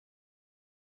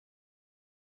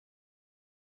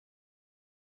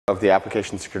of the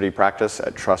application security practice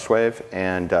at Trustwave,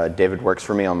 and David works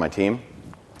for me on my team.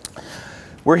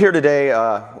 We're here today.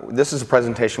 This is a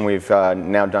presentation we've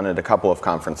now done at a couple of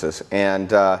conferences,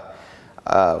 and a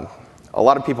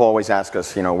lot of people always ask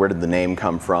us, where did the name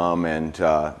come from, and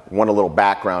want a little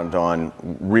background on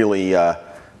really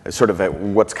sort of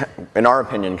what's, in our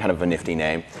opinion, kind of a nifty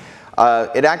name.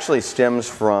 It actually stems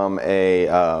from a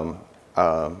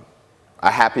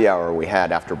happy hour we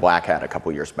had after Black Hat a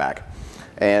couple years back.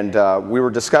 And we were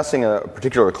discussing a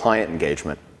particular client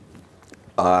engagement.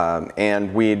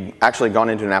 And we'd actually gone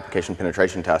into an application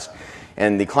penetration test.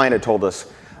 And the client had told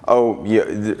us, oh,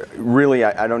 really,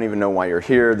 I don't even know why you're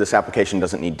here. This application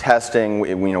doesn't need testing.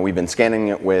 We've been scanning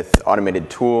it with automated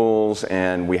tools,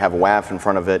 and we have a WAF in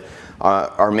front of it.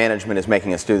 Our management is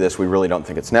making us do this. We really don't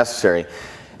think it's necessary.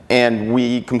 And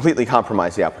we completely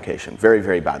compromised the application very,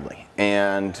 very badly.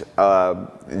 And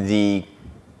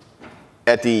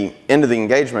at the end of the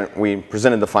engagement, we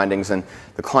presented the findings, and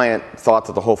the client thought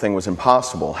that the whole thing was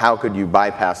impossible. How could you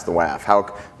bypass the WAF? How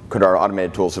could our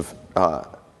automated tools have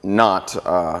not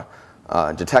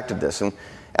detected this? And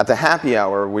at the happy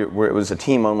hour, it was a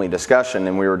team-only discussion,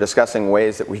 and we were discussing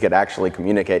ways that we could actually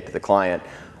communicate to the client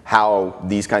how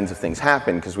these kinds of things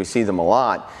happen, because we see them a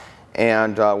lot.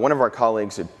 And one of our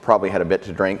colleagues who probably had a bit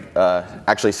to drink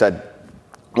actually said,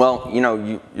 well,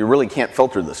 you really can't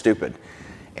filter the stupid.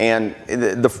 And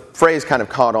the phrase kind of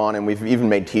caught on, and we've even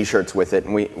made t-shirts with it,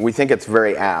 and we think it's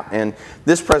very apt. And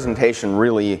this presentation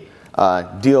really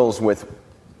deals with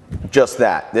just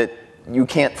that you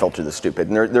can't filter the stupid.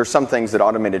 And there's some things that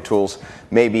automated tools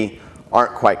maybe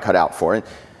aren't quite cut out for. And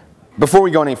before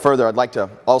we go any further, I'd like to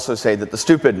also say that the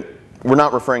stupid, we're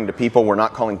not referring to people, we're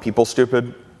not calling people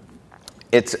stupid.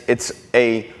 It's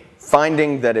a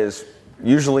finding that is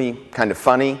usually kind of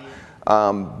funny,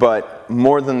 but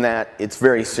more than that, it's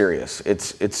very serious.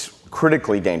 It's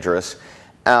critically dangerous,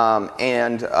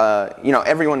 and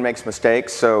everyone makes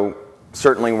mistakes. So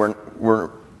certainly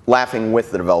we're laughing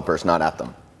with the developers, not at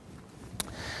them.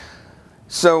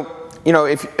 So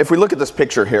if we look at this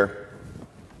picture here,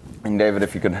 and David,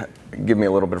 if you could give me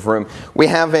a little bit of room, we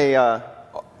have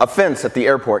a fence at the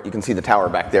airport. You can see the tower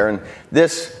back there, and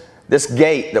this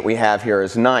gate that we have here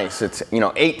is nice. It's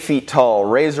 8 feet tall,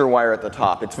 razor wire at the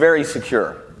top. It's very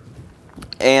secure,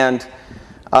 and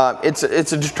it's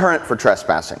a deterrent for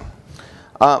trespassing.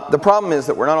 The problem is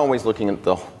that we're not always looking at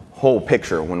the whole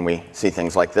picture when we see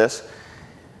things like this,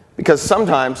 because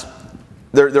sometimes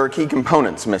there are key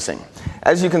components missing.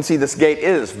 As you can see, this gate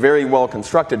is very well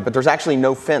constructed, but there's actually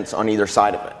no fence on either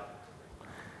side of it.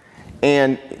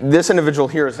 And this individual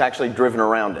here has actually driven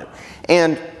around it.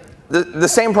 And the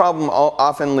same problem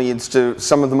often leads to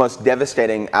some of the most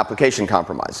devastating application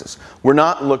compromises. We're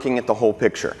not looking at the whole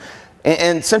picture.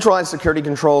 And centralized security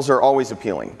controls are always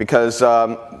appealing because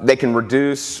they can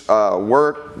reduce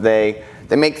work, they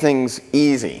make things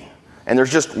easy, and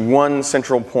there's just one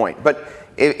central point. But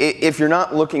if you're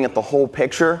not looking at the whole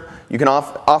picture, you can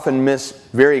often miss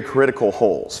very critical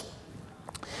holes.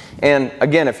 And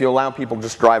again, if you allow people to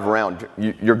just drive around,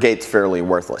 your gate's fairly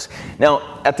worthless.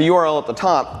 Now, at the URL at the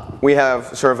top, we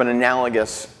have sort of an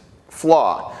analogous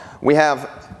flaw. We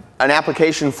have an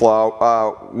application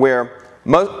flaw where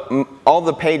all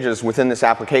the pages within this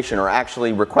application are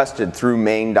actually requested through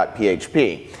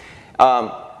main.php.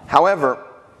 However,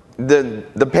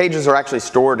 the pages are actually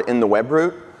stored in the web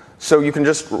root, so you can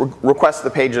just request the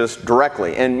pages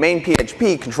directly. And main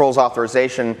PHP controls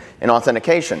authorization and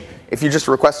authentication. If you just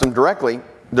request them directly,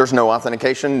 there's no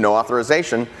authentication, no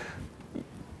authorization.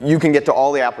 You can get to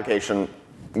all the application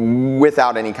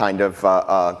without any kind of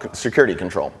security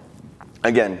control.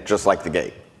 Again, just like the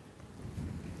gate.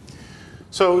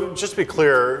 So just to be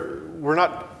clear, we're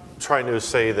not trying to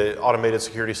say that automated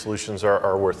security solutions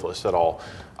are worthless at all.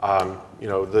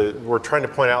 We're trying to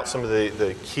point out some of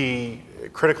the key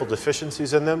critical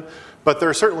deficiencies in them, but there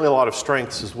are certainly a lot of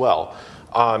strengths as well.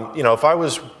 If I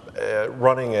was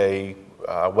running a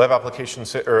web application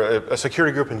or a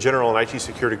security group in general, an IT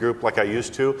security group like I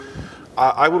used to,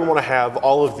 I would want to have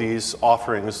all of these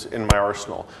offerings in my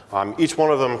arsenal. Each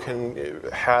one of them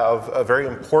can have a very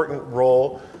important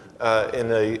role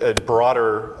in a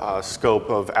broader scope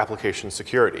of application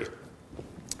security.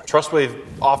 Trustwave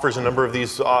offers a number of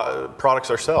these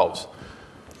products ourselves.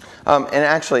 And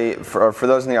actually, for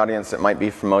those in the audience that might be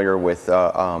familiar with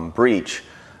Breach,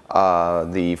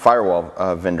 the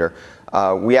firewall vendor,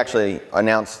 we actually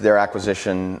announced their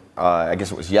acquisition, I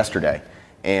guess it was yesterday.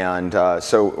 And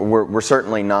so we're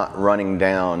certainly not running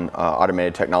down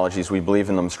automated technologies. We believe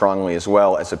in them strongly as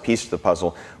well as a piece to the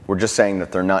puzzle. We're just saying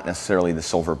that they're not necessarily the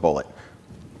silver bullet.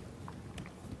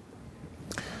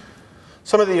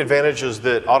 Some of the advantages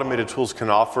that automated tools can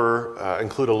offer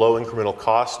include a low incremental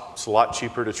cost. It's a lot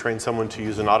cheaper to train someone to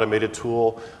use an automated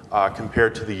tool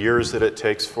compared to the years that it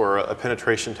takes for a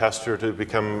penetration tester to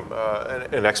become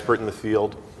an expert in the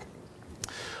field.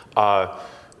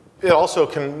 It also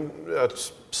can,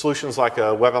 solutions like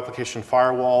a web application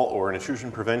firewall or an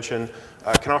intrusion prevention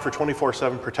can offer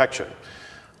 24/7 protection.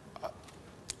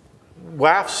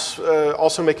 WAFs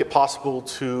also make it possible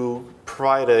to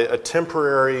provide a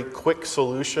temporary quick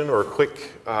solution or a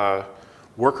quick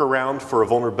workaround for a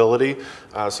vulnerability.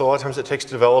 So a lot of times it takes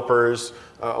developers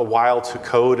a while to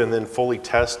code and then fully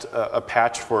test a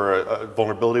patch for a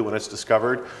vulnerability when it's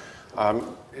discovered.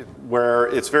 Where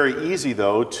it's very easy,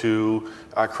 though, to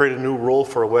create a new rule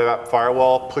for a web app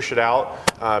firewall, push it out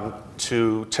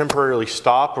to temporarily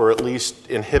stop or at least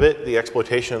inhibit the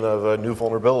exploitation of a new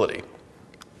vulnerability.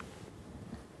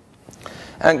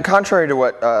 And contrary to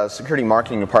what security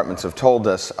marketing departments have told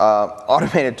us,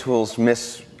 automated tools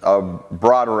miss a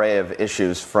broad array of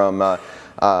issues from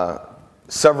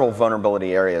several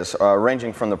vulnerability areas,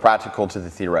 ranging from the practical to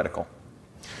the theoretical.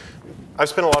 I've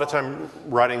spent a lot of time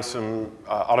writing some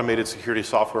automated security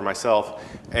software myself,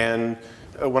 and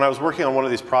when I was working on one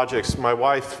of these projects, my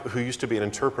wife, who used to be an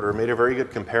interpreter, made a very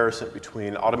good comparison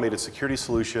between automated security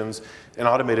solutions and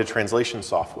automated translation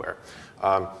software.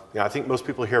 I think most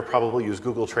people here probably use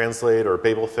Google Translate or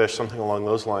Babelfish, something along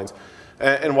those lines.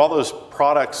 And while those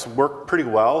products work pretty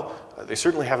well, they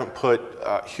certainly haven't put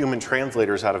human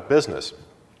translators out of business.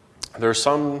 There's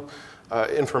some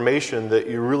information that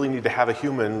you really need to have a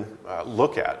human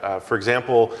look at. For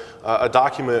example, a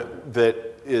document that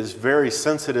is very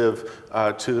sensitive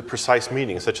to the precise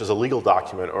meaning, such as a legal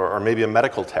document or maybe a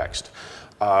medical text.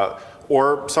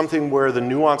 Or something where the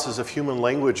nuances of human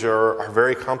language are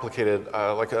very complicated,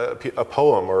 like a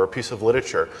poem or a piece of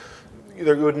literature.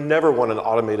 You would never want an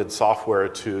automated software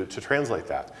to translate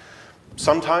that.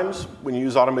 Sometimes when you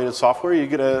use automated software, you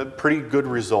get a pretty good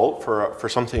result for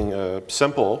something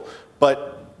simple,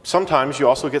 but sometimes you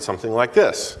also get something like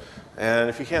this. And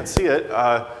if you can't see it,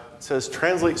 it says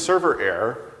translate server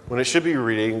error when it should be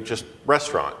reading just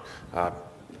restaurant.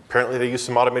 Apparently they used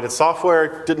some automated software,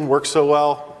 it didn't work so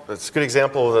well. It's a good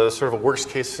example of a sort of a worst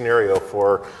case scenario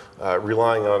for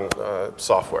relying on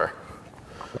software.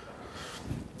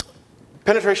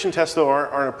 Penetration tests, though,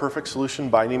 aren't a perfect solution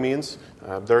by any means.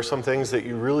 There are some things that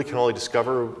you really can only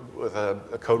discover with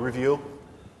a code review,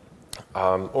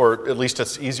 or at least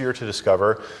it's easier to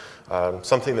discover.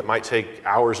 Something that might take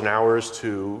hours and hours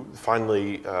to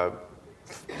finally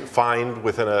find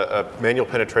within a manual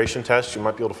penetration test, you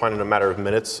might be able to find in a matter of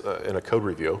minutes in a code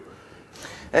review.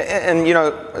 And you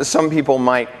know, some people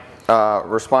might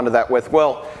respond to that with,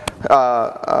 well,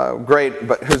 great,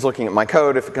 but who's looking at my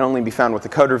code? If it can only be found with the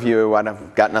code review,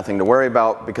 I've got nothing to worry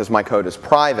about because my code is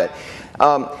private.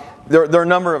 There are a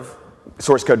number of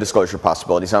source code disclosure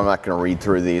possibilities. I'm not going to read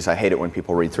through these. I hate it when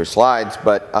people read through slides,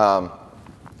 but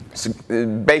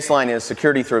baseline is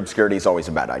security through obscurity is always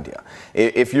a bad idea.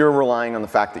 If you're relying on the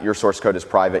fact that your source code is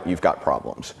private, you've got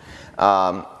problems.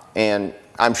 And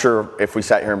I'm sure if we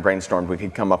sat here and brainstormed, we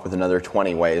could come up with another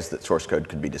 20 ways that source code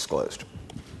could be disclosed.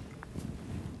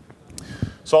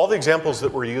 So all the examples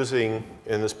that we're using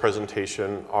in this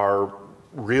presentation are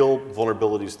real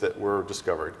vulnerabilities that were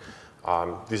discovered.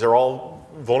 These are all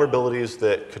vulnerabilities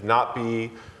that could not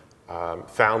be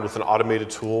found with an automated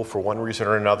tool for one reason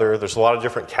or another. There's a lot of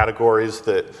different categories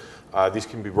that these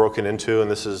can be broken into, and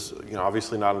this is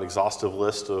obviously not an exhaustive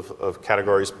list of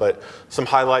categories, but some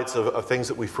highlights of things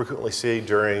that we frequently see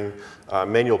during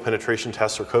manual penetration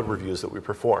tests or code reviews that we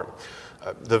perform.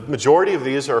 The majority of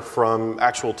these are from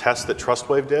actual tests that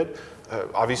Trustwave did.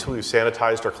 Obviously, we've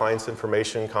sanitized our clients'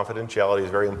 information. Confidentiality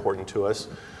is very important to us,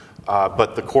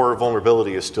 but the core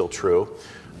vulnerability is still true.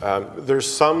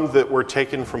 There's some that were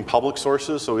taken from public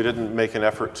sources, so we didn't make an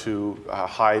effort to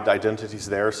hide identities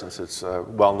there since it's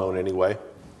well known anyway.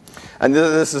 And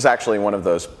this is actually one of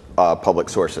those public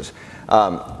sources.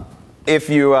 If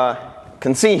you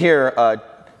can see here,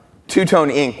 Two-Tone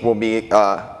Inc. will be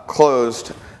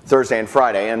closed Thursday and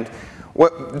Friday. And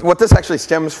what this actually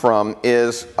stems from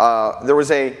is there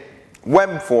was a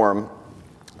web forum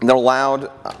that allowed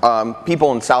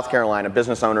people in South Carolina,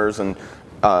 business owners and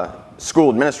school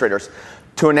administrators,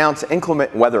 to announce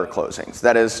inclement weather closings.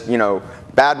 That is,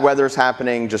 bad weather's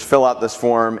happening, just fill out this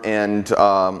form, and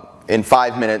in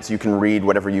 5 minutes you can read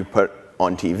whatever you put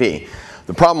on TV.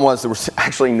 The problem was there was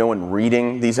actually no one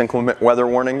reading these inclement weather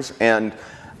warnings, and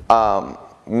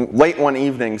late one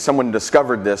evening someone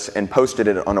discovered this and posted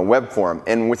it on a web forum,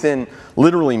 and within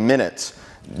literally minutes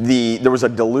there was a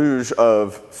deluge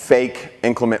of fake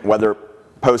inclement weather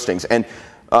postings. And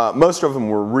Most of them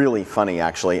were really funny,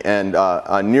 actually, and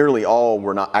nearly all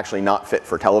were not fit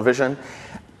for television.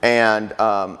 And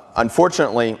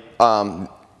unfortunately,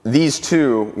 these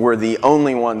two were the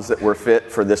only ones that were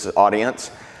fit for this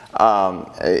audience.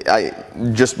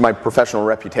 Just my professional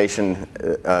reputation,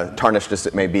 tarnished as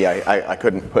it may be, I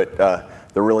couldn't put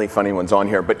the really funny ones on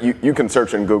here, but you can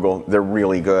search in Google, they're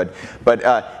really good. But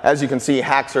as you can see,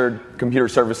 Haxord Computer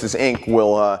Services Inc.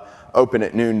 will open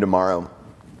at noon tomorrow.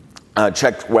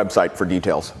 Check the website for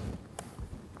details.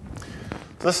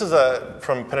 This is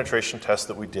from a penetration test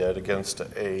that we did against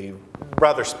a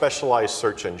rather specialized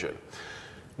search engine.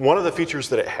 One of the features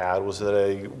that it had was that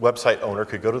a website owner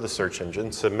could go to the search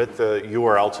engine, submit the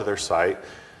URL to their site,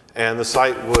 and the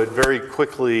site would very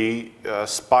quickly the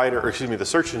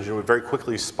search engine would very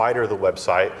quickly spider the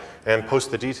website and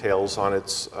post the details on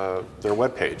their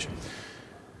web page.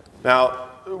 Now,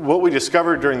 what we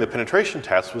discovered during the penetration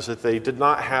test was that they did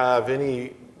not have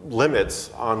any limits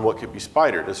on what could be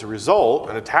spidered. As a result,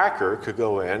 an attacker could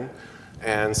go in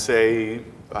and say,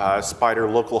 spider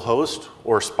localhost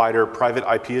or spider private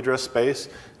IP address space,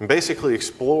 and basically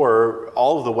explore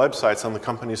all of the websites on the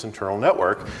company's internal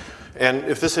network. And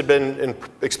if this had been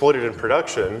exploited in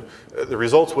production, the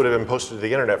results would have been posted to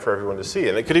the internet for everyone to see.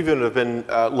 And it could even have been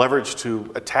leveraged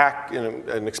to attack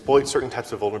and exploit certain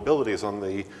types of vulnerabilities on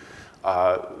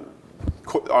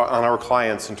our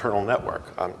client's internal network.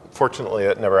 Fortunately,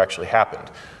 it never actually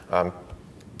happened.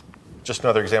 Just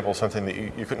another example of something that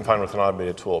you couldn't find with an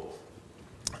automated tool.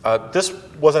 This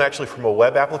wasn't actually from a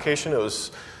web application. It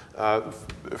was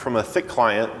from a thick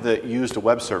client that used a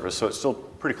web service, so it's still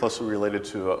pretty closely related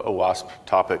to OWASP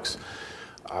topics.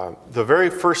 The very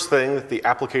first thing that the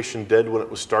application did when it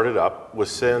was started up was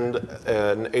send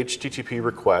an HTTP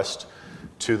request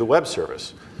to the web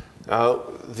service.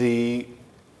 The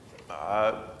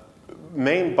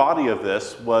main body of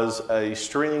this was a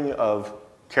string of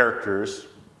characters,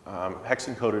 hex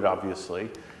encoded obviously,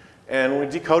 and when we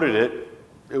decoded it,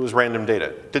 it was random data.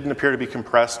 It didn't appear to be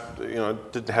compressed,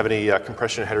 didn't have any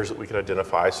compression headers that we could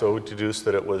identify, so we deduced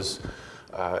that it was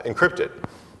encrypted.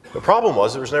 The problem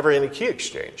was there was never any key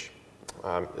exchange.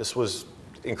 This was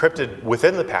encrypted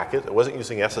within the packet. It wasn't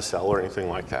using SSL or anything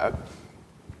like that.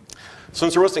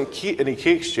 Since there wasn't any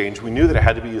key exchange, we knew that it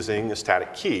had to be using a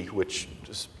static key, which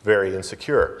is very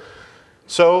insecure.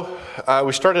 So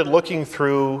we started looking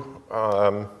through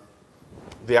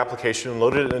the application,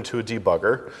 loaded it into a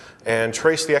debugger, and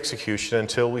traced the execution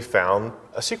until we found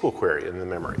a SQL query in the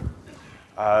memory.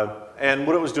 And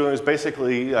what it was doing was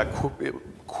basically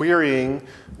querying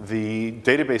the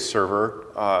database server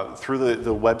through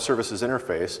the web services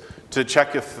interface to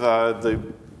check if the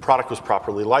product was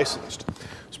properly licensed.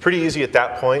 It's pretty easy at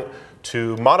that point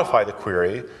to modify the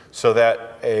query so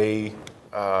that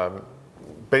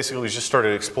basically we just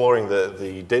started exploring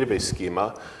the database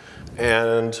schema.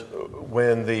 And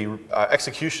when the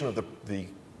execution of the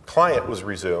client was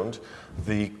resumed,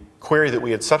 the query that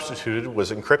we had substituted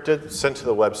was encrypted, sent to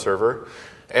the web server,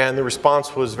 and the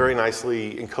response was very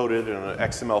nicely encoded in an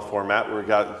XML format where we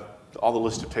got all the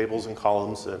list of tables and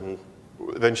columns, and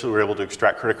eventually we were able to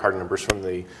extract credit card numbers from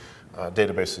the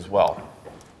database as well.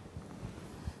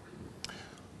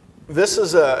 This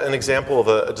is an example of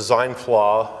a design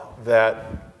flaw that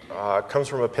comes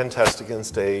from a pen test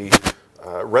against a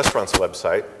restaurant's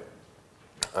website.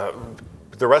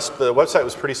 The website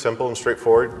was pretty simple and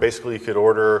straightforward. Basically, you could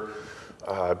order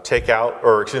takeout,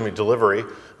 or excuse me, delivery.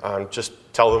 Just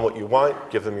tell them what you want,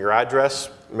 give them your address,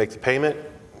 make the payment.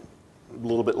 A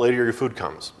little bit later, your food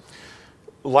comes.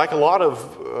 Like a lot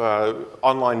of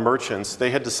online merchants,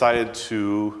 they had decided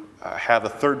to have a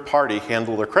third party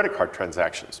handle their credit card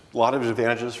transactions. A lot of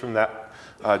advantages from that,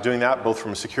 doing that, both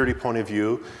from a security point of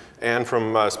view and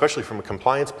especially from a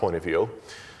compliance point of view,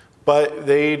 but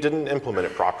they didn't implement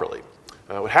it properly.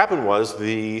 What happened was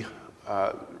the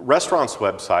restaurant's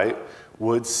website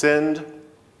would send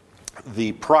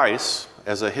the price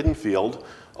as a hidden field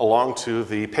along to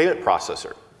the payment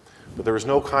processor, but there was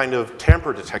no kind of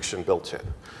tamper detection built in.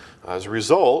 As a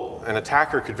result, an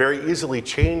attacker could very easily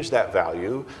change that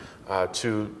value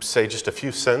to, say, just a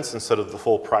few cents instead of the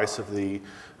full price of the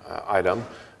item.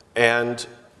 And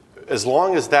as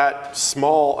long as that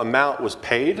small amount was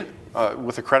paid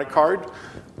with a credit card,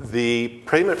 the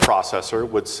payment processor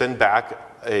would send back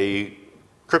a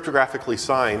cryptographically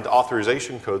signed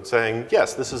authorization code saying,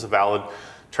 yes, this is a valid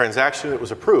transaction, it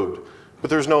was approved, but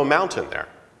there's no amount in there.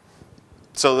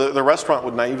 So the restaurant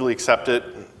would naively accept it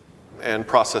and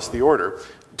process the order.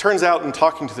 It turns out in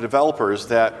talking to the developers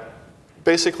that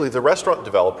basically the restaurant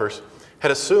developers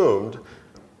had assumed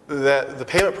that the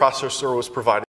payment processor was providing